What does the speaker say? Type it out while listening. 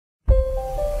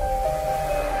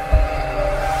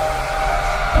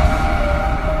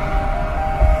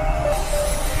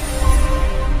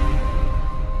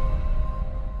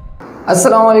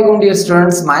अस्सलाम वालेकुम dear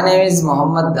students, my name is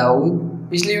Mohammad Dawood.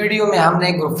 पिछली वीडियो में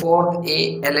हमने ग्रुप 4 ए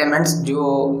एलिमेंट्स जो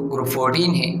ग्रुप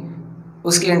 14 है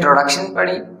उसकी इंट्रोडक्शन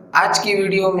पढ़ी। आज की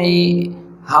वीडियो में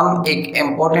हम एक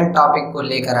इम्पोर्टेंट टॉपिक को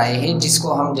लेकर आए हैं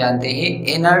जिसको हम जानते हैं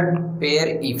इनर्ट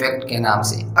पेयर इफेक्ट के नाम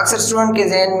से। अक्सर स्टूडेंट के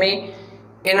जहन में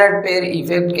इनर्ट पेयर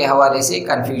इफेक्ट के हवाले से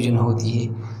कन्फ्यूजन होती है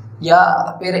या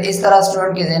फिर इस तरह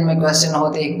स्टूडेंट के जहन में क्वेश्चन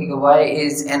होते हैं कि why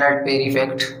is inert pair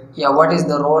effect या what is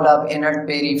the role of inert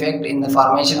pair effect in the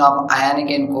formation of ionic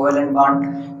and covalent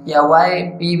bond या why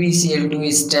PbCl2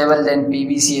 is stable than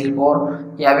PbCl4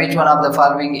 या which one of the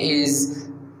following is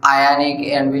ionic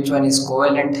and which one is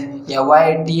covalent या why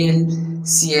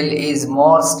TlCl is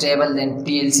more stable than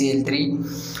TlCl3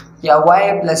 या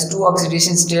Y+2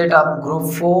 oxidation state of group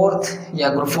 4th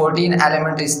या group 14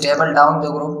 element is stable down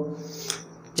the group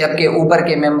जबकि ऊपर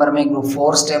के member में group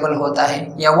 4 stable होता है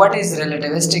या व्हाट इज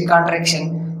रिलेटिविस्टिक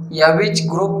कॉन्ट्रैक्शन या विच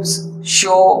groups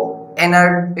show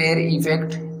inert pair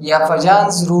effect या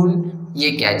फजान्स रूल, ये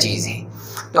क्या चीज़ है।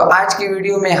 तो आज की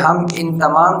वीडियो में हम इन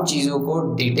तमाम चीज़ों को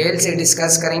डिटेल से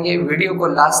डिस्कस करेंगे। वीडियो को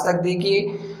लास्ट तक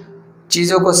देखिए,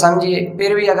 चीज़ों को समझिए।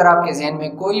 फिर भी अगर आपके जहन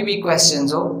में कोई भी क्वेश्चन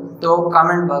हो तो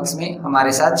कमेंट बॉक्स में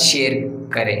हमारे साथ शेयर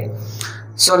करें।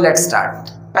 So let's start.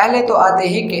 पहले तो आते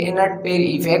हैं कि इनर्ट पेयर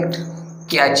इफेक्ट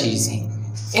क्या चीज़ है।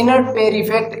 Inert pair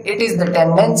effect it is the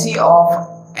tendency of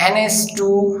NH2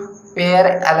 pair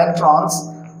electrons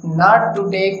not to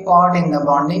take part in the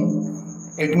bonding.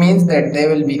 It means that they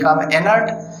will become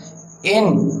inert in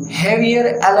heavier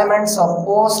elements of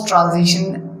post transition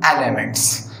elements.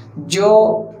 जो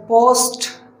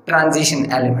post transition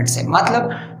elements है,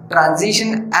 मतलब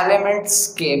transition elements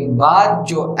के बाद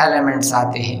जो elements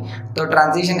आते हैं, तो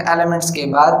transition elements के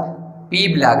बाद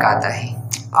P ब्लॉक आता है।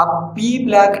 अब P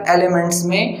ब्लॉक एलिमेंट्स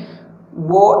में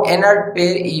वो इनर्ट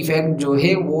पेयर इफेक्ट जो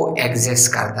है वो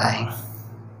एग्जिस्ट करता है।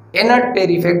 इनर्ट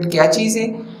पेयर इफेक्ट क्या चीज़ है?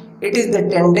 It is the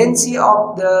tendency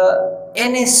of the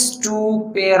NH2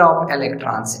 pair of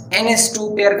electrons. NH2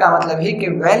 pair का मतलब है कि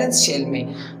वैलेंस शेल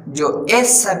में जो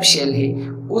S सब शेल है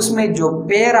उसमें जो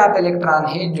पेयर ऑफ इलेक्ट्रॉन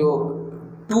है, जो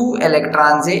 2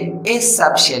 इलेक्ट्रॉन्स है S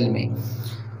सब शेल में,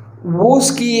 वो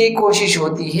उसकी ये कोशिश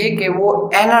होती है कि वो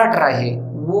इनर्ट रहे,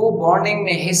 वो बॉन्डिंग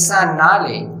में हिस्सा ना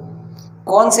ले।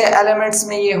 कौन से एलिमेंट्स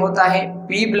में ये होता है?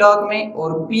 P ब्लॉक में,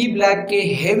 और P ब्लॉक के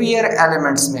हेवियर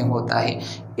एलिमेंट्स में होता है।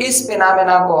 इस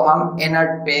फिनोमेना को हम इनर्ट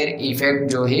पेयर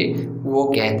इफेक्ट जो है वो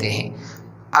कहते हैं।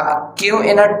 अब क्यों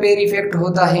इनर्ट पेयर इफेक्ट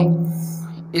होता है,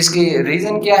 इसके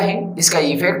रीज़न क्या है, इसका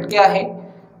इफेक्ट क्या है,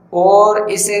 और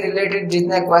इससे रिलेटेड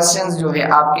जितने क्वेश्चंस जो है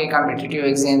आपके कॉम्पिटिटिव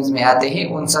एग्जाम्स में आते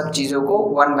हैं उन सब चीज़ों को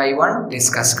वन बाय वन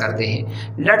डिस्कस करते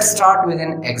हैं। Let's start with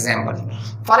an example.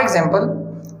 For example,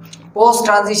 post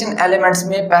transition elements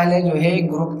में पहले जो है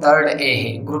ग्रुप 3 ए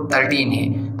है, ग्रुप 13 है,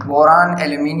 बोरान,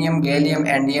 एल्यूमिनियम, गैलियम,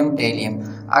 एंडियम, टेलियम।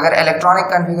 अगर इलेक्ट्रॉनिक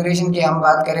कॉन्फ़िगरेशन की हम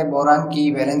बात करें, बोरान की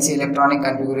वैलेंसी इलेक्ट्रॉनिक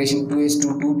कॉन्फ़िगरेशन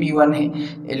 2s2 है,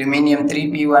 aluminium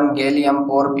 3p1, gallium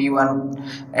 4p1,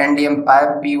 एंडियम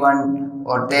 5p1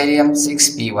 और टेलियम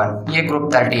 6p1। ये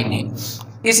ग्रुप 13 है।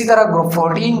 इसी तरह ग्रुप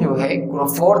 14 जो है,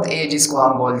 ग्रुप 4th ए जिसको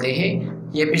हम बोलते हैं,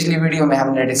 ये पिछली वीडियो में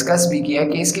हमने डिस्कस भी किया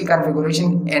कि इसकी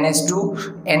कॉन्फ़िगरेशन NH2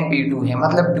 NP2 है,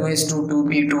 मतलब 2s2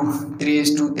 2p2,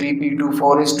 3s2 3p2,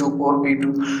 4s2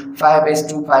 4p2,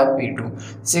 5s2 5p2,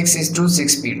 6s2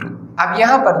 6p2। अब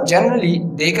यहाँ पर जनरली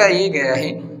देखा ये गया है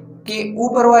कि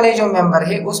ऊपर वाले जो मेंबर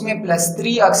है उसमें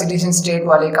 +3 ऑक्सीडेशन स्टेट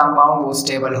वाले कंपाउंड वो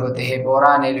स्टेबल होते हैं,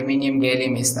 बोरान, एल्यूमिनियम,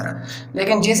 गैलियम, इस तरह।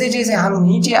 लेकिन जैसे जैसे हम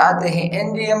नीचे आते हैं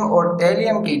एंडियम और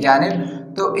टेलियम की जानिब,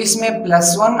 तो इसमें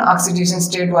 +1 ऑक्सीडेशन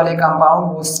स्टेट वाले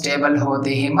कंपाउंड वो स्टेबल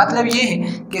होते हैं। मतलब ये है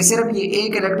कि सिर्फ ये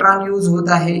एक इलेक्ट्रॉन यूज़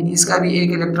होता है, इसका भी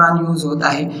एक इलेक्ट्रॉन यूज़ होता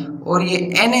है, और ये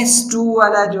NH2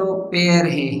 वाला जो पेयर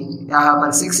है यहाँ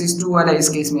पर 6s2 वाला, इस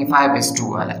केस में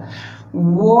 5s2 वाला,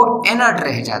 वो इनर्ट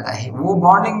रह जाता है, वो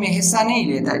बॉन्डिंग में हिस्सा नहीं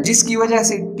लेता, जिसकी वजह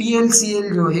से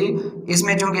TlCl जो है,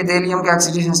 इसमें चूंकि टेलियम का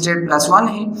ऑक्सीडेशन स्टेट +1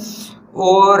 है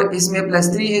और इसमें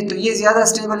 +3 है, तो ये ज़्यादा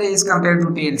स्टेबल है एज़ कम्पेयर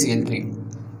टू TlCl3।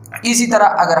 इसी तरह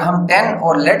अगर हम 10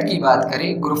 और लेड की बात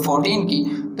करें, ग्रुप 14 की,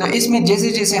 तो इसमें जैसे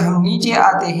जैसे हम नीचे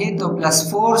आते हैं तो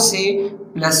 +4 से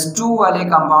 +2 वाले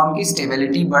कंपाउंड की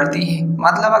स्टेबिलिटी बढ़ती है।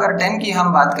 मतलब अगर 10 की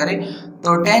हम बात करें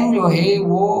तो 10 जो है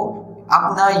वो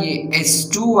अपना ये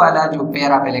S2 वाला जो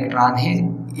पेयर ऑफ इलेक्ट्रॉन है,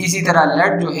 इसी तरह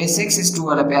लेड जो है 6s2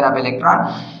 वाला पेयर ऑफ इलेक्ट्रॉन,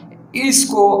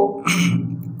 इसको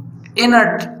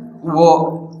इनर्ट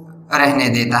वो रहने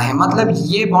देता है। मतलब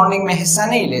ये बॉन्डिंग में हिस्सा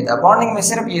नहीं लेता, बॉन्डिंग में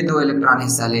सिर्फ ये 2 इलेक्ट्रॉन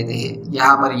हिस्सा लेते हैं,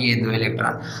 यहाँ पर ये 2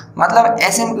 इलेक्ट्रॉन, मतलब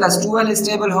Sn+2 वाले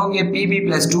स्टेबल होंगे,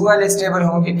 Pb+2 वाले स्टेबल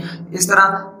होंगे, इस तरह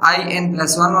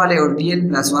In+1 वाले और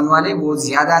Tl+1 वाले वो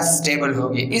ज़्यादा स्टेबल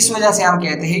होंगे। इस वजह से हम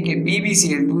कहते हैं कि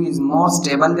PbCl2 is more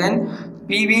stable then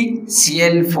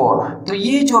PbCl4। तो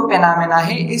ये जो फेनोमेना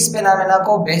है, इस फेनोमेना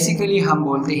को बेसिकली हम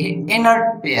बोलते हैं इनर्ट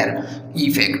पेयर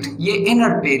इफेक्ट। ये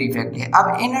इनर्ट पेयर इफेक्ट है।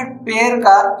 अब इनर्ट पेयर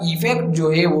का इफेक्ट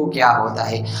जो है वो क्या होता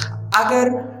है, अगर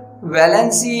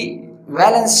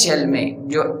वैलेंस शेल में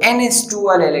जो NH2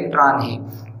 वाले इलेक्ट्रॉन है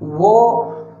वो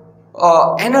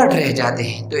इनर्ट रह जाते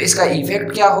हैं तो इसका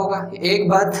इफेक्ट क्या होगा, एक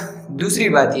बात। दूसरी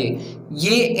बात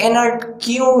ये इनर्ट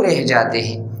क्यों रह जाते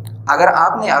हैं, अगर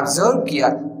आपने ऑब्जर्व किया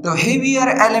तो हेवियर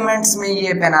एलिमेंट्स में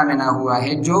ये फेनोमेना हुआ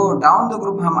है। जो डाउन द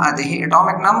ग्रुप हम आते हैं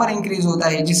एटॉमिक नंबर इंक्रीज होता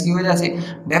है, जिसकी वजह से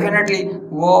डेफिनेटली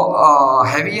वो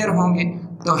हेवियर होंगे।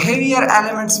 तो हेवियर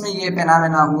एलिमेंट्स में ये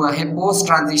फेनोमेना हुआ है पोस्ट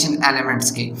ट्रांजिशन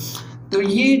एलिमेंट्स के। तो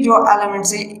ये जो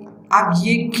एलिमेंट्स है, अब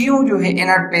ये क्यों जो है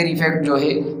इनर्ट पेयर इफेक्ट जो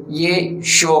है ये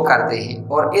शो करते हैं,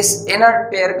 और इस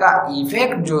इनर्ट पेयर का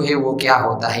इफेक्ट जो है वो क्या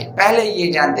होता है, पहले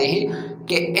ये जानते हैं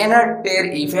कि इनर्ट पेयर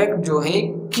इफेक्ट जो है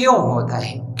क्यों होता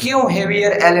है, क्यों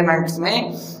हेवियर एलिमेंट्स में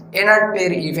इनर्ट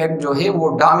पेयर इफेक्ट जो है वो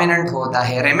डोमिनेंट होता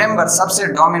है। रिमेंबर, सबसे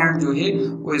डोमिनेंट जो है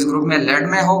वो इस ग्रुप में लेड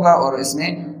में होगा और इसमें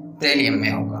थैलियम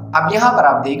में होगा। अब यहाँ पर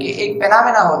आप देखिए एक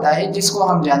फेनोमेना होता है जिसको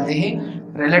हम जानते हैं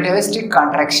रिलेटिविस्टिक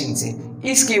कॉन्ट्रैक्शन से।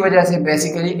 इसकी वजह से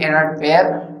बेसिकली इनर्ट पेयर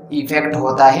इफेक्ट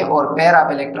होता है और pair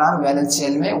of electron valence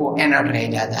shell में वो इनर्ट रह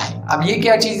जाता है। अब ये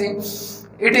क्या चीज है,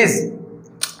 it is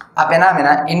a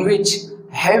phenomena in which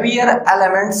heavier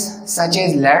elements such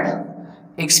as lead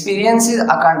experiences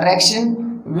a contraction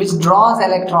which draws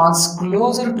electrons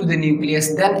closer to the nucleus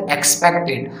than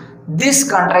expected. This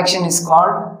contraction is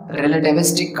called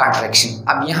relativistic contraction.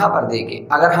 अब यहाँ पर देखें,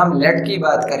 अगर हम lead की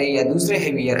बात करें या दूसरे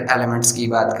heavier elements की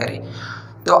बात करें,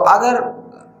 तो अगर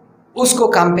उसको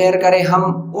कंपेयर करें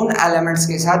हम उन एलिमेंट्स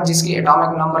के साथ जिसकी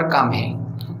एटॉमिक नंबर कम है,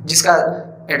 जिसका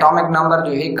एटॉमिक नंबर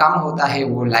जो है कम होता है,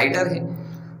 वो लाइटर है।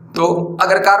 तो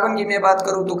अगर कार्बन की मैं बात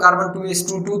करूं तो कार्बन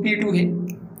 2s2 2p2 है।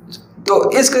 तो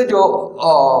इसका जो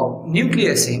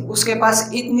न्यूक्लियस है उसके पास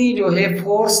इतनी जो है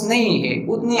फोर्स नहीं है,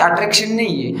 उतनी अट्रैक्शन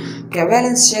नहीं है कि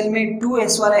वैलेंस शेल में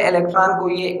 2s वाले इलेक्ट्रॉन को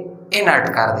ये इनर्ट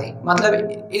कर दे,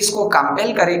 मतलब इसको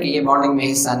कंपेल करे कि ये बॉन्डिंग में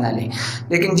हिस्सा न ले।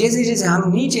 लेकिन जैसे जैसे हम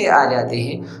नीचे आ जाते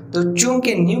हैं तो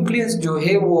चूंकि न्यूक्लियस जो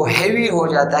है वो हैवी हो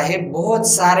जाता है, बहुत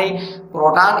सारे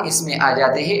प्रोटॉन इसमें आ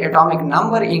जाते हैं, एटॉमिक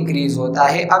नंबर इंक्रीज होता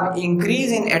है। अब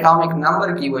इंक्रीज इन एटॉमिक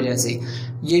नंबर की वजह से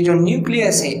ये जो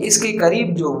न्यूक्लियस है इसके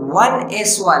करीब जो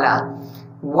 1s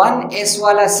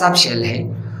वाला सब शेल है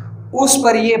उस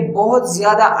पर ये बहुत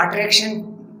ज़्यादा अट्रैक्शन,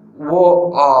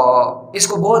 वो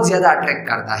इसको बहुत ज़्यादा अट्रैक्ट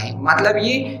करता है। मतलब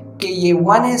ये कि ये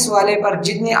 1s वाले पर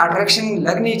जितनी अट्रैक्शन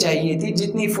लगनी चाहिए थी,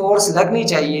 जितनी फोर्स लगनी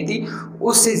चाहिए थी,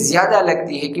 उससे ज़्यादा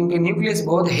लगती है क्योंकि न्यूक्लियस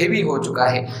बहुत हेवी हो चुका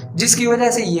है, जिसकी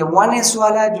वजह से ये 1s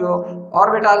वाला जो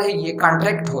ऑर्बिटल है ये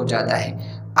कॉन्ट्रैक्ट हो जाता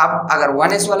है। अब अगर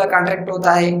 1s वाला कॉन्ट्रैक्ट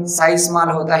होता है, साइज स्मॉल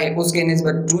होता है, उसके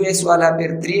निस्बत 2s वाला,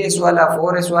 फिर 3s वाला,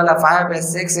 4s वाला,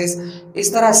 5s, 6s,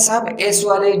 इस तरह सब s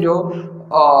वाले जो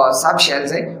सब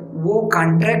शेल्स है वो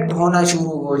कॉन्ट्रैक्ट होना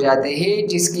शुरू हो जाते हैं,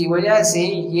 जिसकी वजह से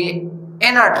ये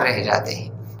इनर्ट रह जाते हैं।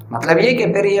 मतलब ये कि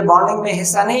फिर ये बॉन्डिंग में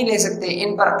हिस्सा नहीं ले सकते,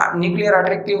 इन पर न्यूक्लियर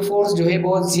अट्रैक्टिव फोर्स जो है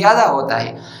बहुत ज़्यादा होता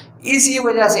है। इसी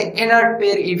वजह से इनर्ट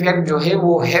पेयर इफेक्ट जो है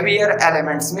वो हेवियर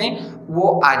एलिमेंट्स में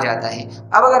वो आ जाता है।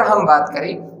 अब अगर हम बात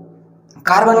करें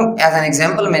कार्बन एज एन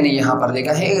एग्जांपल मैंने यहाँ पर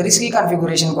लिखा है, अगर इसकी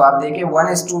कॉन्फ़िगरेशन को आप देखें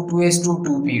 1s2 2s2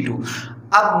 2p2।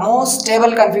 अब मोस्ट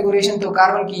स्टेबल कॉन्फ़िगरेशन तो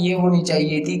कार्बन की ये होनी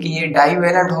चाहिए थी कि ये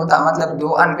डाईवेलेंट होता, मतलब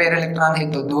 2 अनपेयर इलेक्ट्रॉन है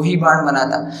तो 2 ही बॉन्ड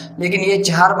बनाता, लेकिन ये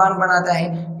 4 बॉन्ड बनाता है।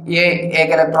 ये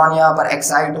एक इलेक्ट्रॉन यहाँ पर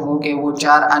एक्साइट होके वो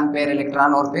 4 अनपेयर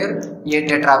इलेक्ट्रॉन और फिर ये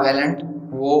टेट्रावेलेंट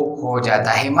वो हो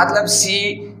जाता है। मतलब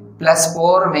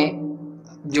C+4 में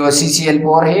जो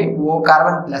CCl4 है वो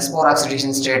कार्बन +4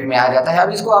 ऑक्सीडेशन स्टेट में आ जाता है।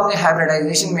 अब इसको हमने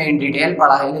हाइब्रिडाइजेशन में इन डिटेल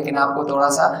पढ़ा है, लेकिन आपको थोड़ा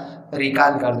सा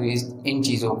रिकॉल कर दूँ इन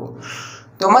चीज़ों को।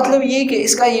 तो मतलब ये कि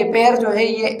इसका ये पेयर जो है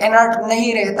ये इनर्ट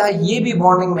नहीं रहता, ये भी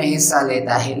बॉन्डिंग में हिस्सा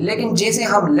लेता है। लेकिन जैसे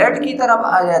हम लेड की तरफ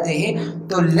आ जाते हैं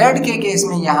तो लेड के केस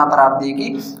में यहाँ पर आप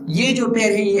देखिए ये जो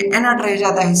पेयर है ये इनर्ट रह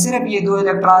जाता है, सिर्फ ये 2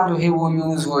 इलेक्ट्रॉन जो है वो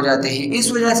यूज हो जाते हैं।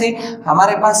 इस वजह से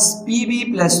हमारे पास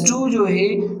Pb+2 जो है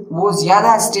वो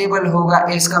ज़्यादा स्टेबल होगा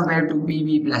एज कम्पेयर टू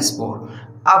Pb+4।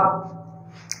 अब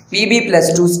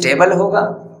Pb+2 स्टेबल होगा,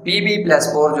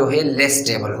 Pb+4 जो है लेस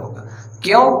स्टेबल होगा।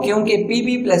 क्यों? क्योंकि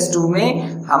Pb+2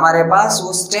 में हमारे पास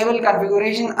वो स्टेबल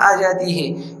कॉन्फ़िगरेशन आ जाती है,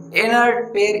 इनर्ट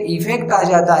पेयर इफेक्ट आ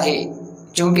जाता है।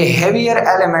 चूंकि हेवियर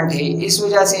एलिमेंट है इस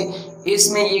वजह से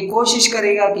इसमें ये कोशिश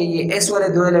करेगा कि ये s वाले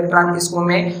 2 इलेक्ट्रॉन इसको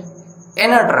मैं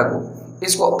इनर्ट रखूँ,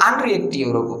 इसको अनरिएक्टिव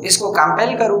रखूँ, इसको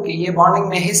कंपेल करूँ कि ये बॉन्डिंग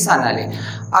में हिस्सा ना ले।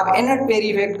 अब इनर्ट पेयर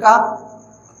इफेक्ट का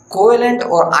कोवेलेंट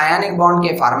और आयनिक बॉन्ड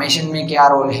के फॉर्मेशन में क्या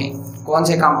रोल है, कौन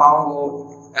से कंपाउंड वो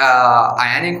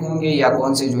आयनिक होंगे या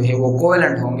कौन से जो है वो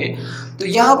कोवेलेंट होंगे। तो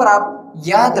यहाँ पर आप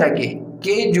याद रखें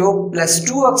कि जो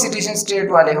 +2 ऑक्सीडेशन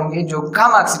स्टेट वाले होंगे, जो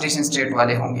कम ऑक्सीडेशन स्टेट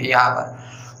वाले होंगे यहाँ पर,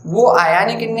 वो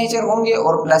आयनिक इन नेचर होंगे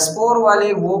और +4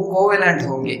 वाले वो कोवेलेंट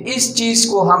होंगे। इस चीज़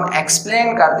को हम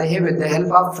एक्सप्लेन करते हैं with the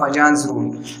help of फजान्स rule.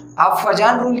 अब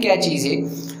फजान रूल क्या चीज़ है?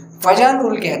 फजान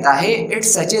रूल कहता है it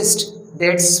suggest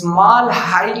that small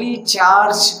highly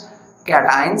charge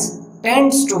cations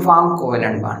tends to form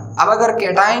covalent bond. अब अगर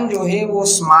कैटाइन जो है वो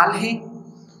स्मॉल है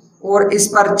और इस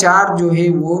पर चार्ज जो है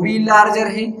वो भी लार्जर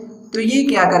है, तो ये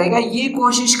क्या करेगा, ये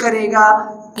कोशिश करेगा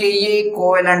कि ये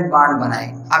कोवेलेंट बॉन्ड बनाए।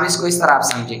 अब इसको इस तरह आप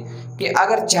समझें कि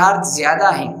अगर चार्ज ज़्यादा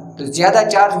है तो ज़्यादा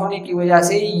चार्ज होने की वजह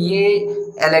से ये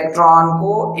इलेक्ट्रॉन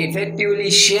को इफेक्टिवली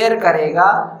शेयर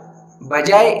करेगा,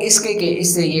 बजाय इसके कि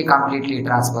इससे ये कम्प्लीटली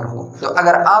ट्रांसफ़र हो। तो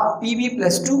अगर आप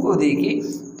Pb+2 को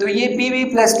देखें तो ये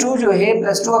Pb+2 जो है,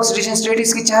 +2 ऑक्सीडेशन स्टेट,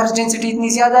 इसकी चार्ज डेंसिटी इतनी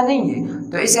ज़्यादा नहीं है,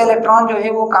 तो इस इलेक्ट्रॉन जो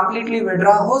है वो कम्प्लीटली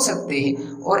विड्रॉ हो सकते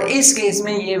हैं, और इस केस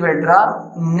में ये विड्रॉ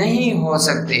नहीं हो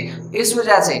सकते। इस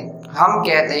वजह से हम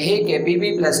कहते हैं कि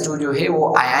Pb+2 जो है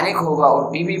वो आयनिक होगा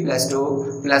और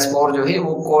Pb+4 जो है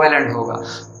वो कोवेलेंट होगा।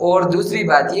 और दूसरी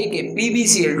बात ये कि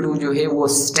PbCl2 जो है वो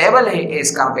स्टेबल है as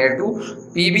compare to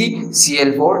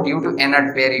PbCl4 due to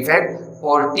inert pair effect,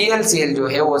 और TlCl जो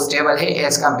है वो स्टेबल है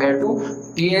as compare to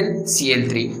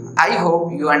TlCl3। I hope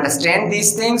you understand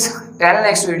these things. Till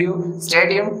next video, stay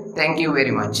tuned, thank you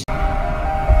very much.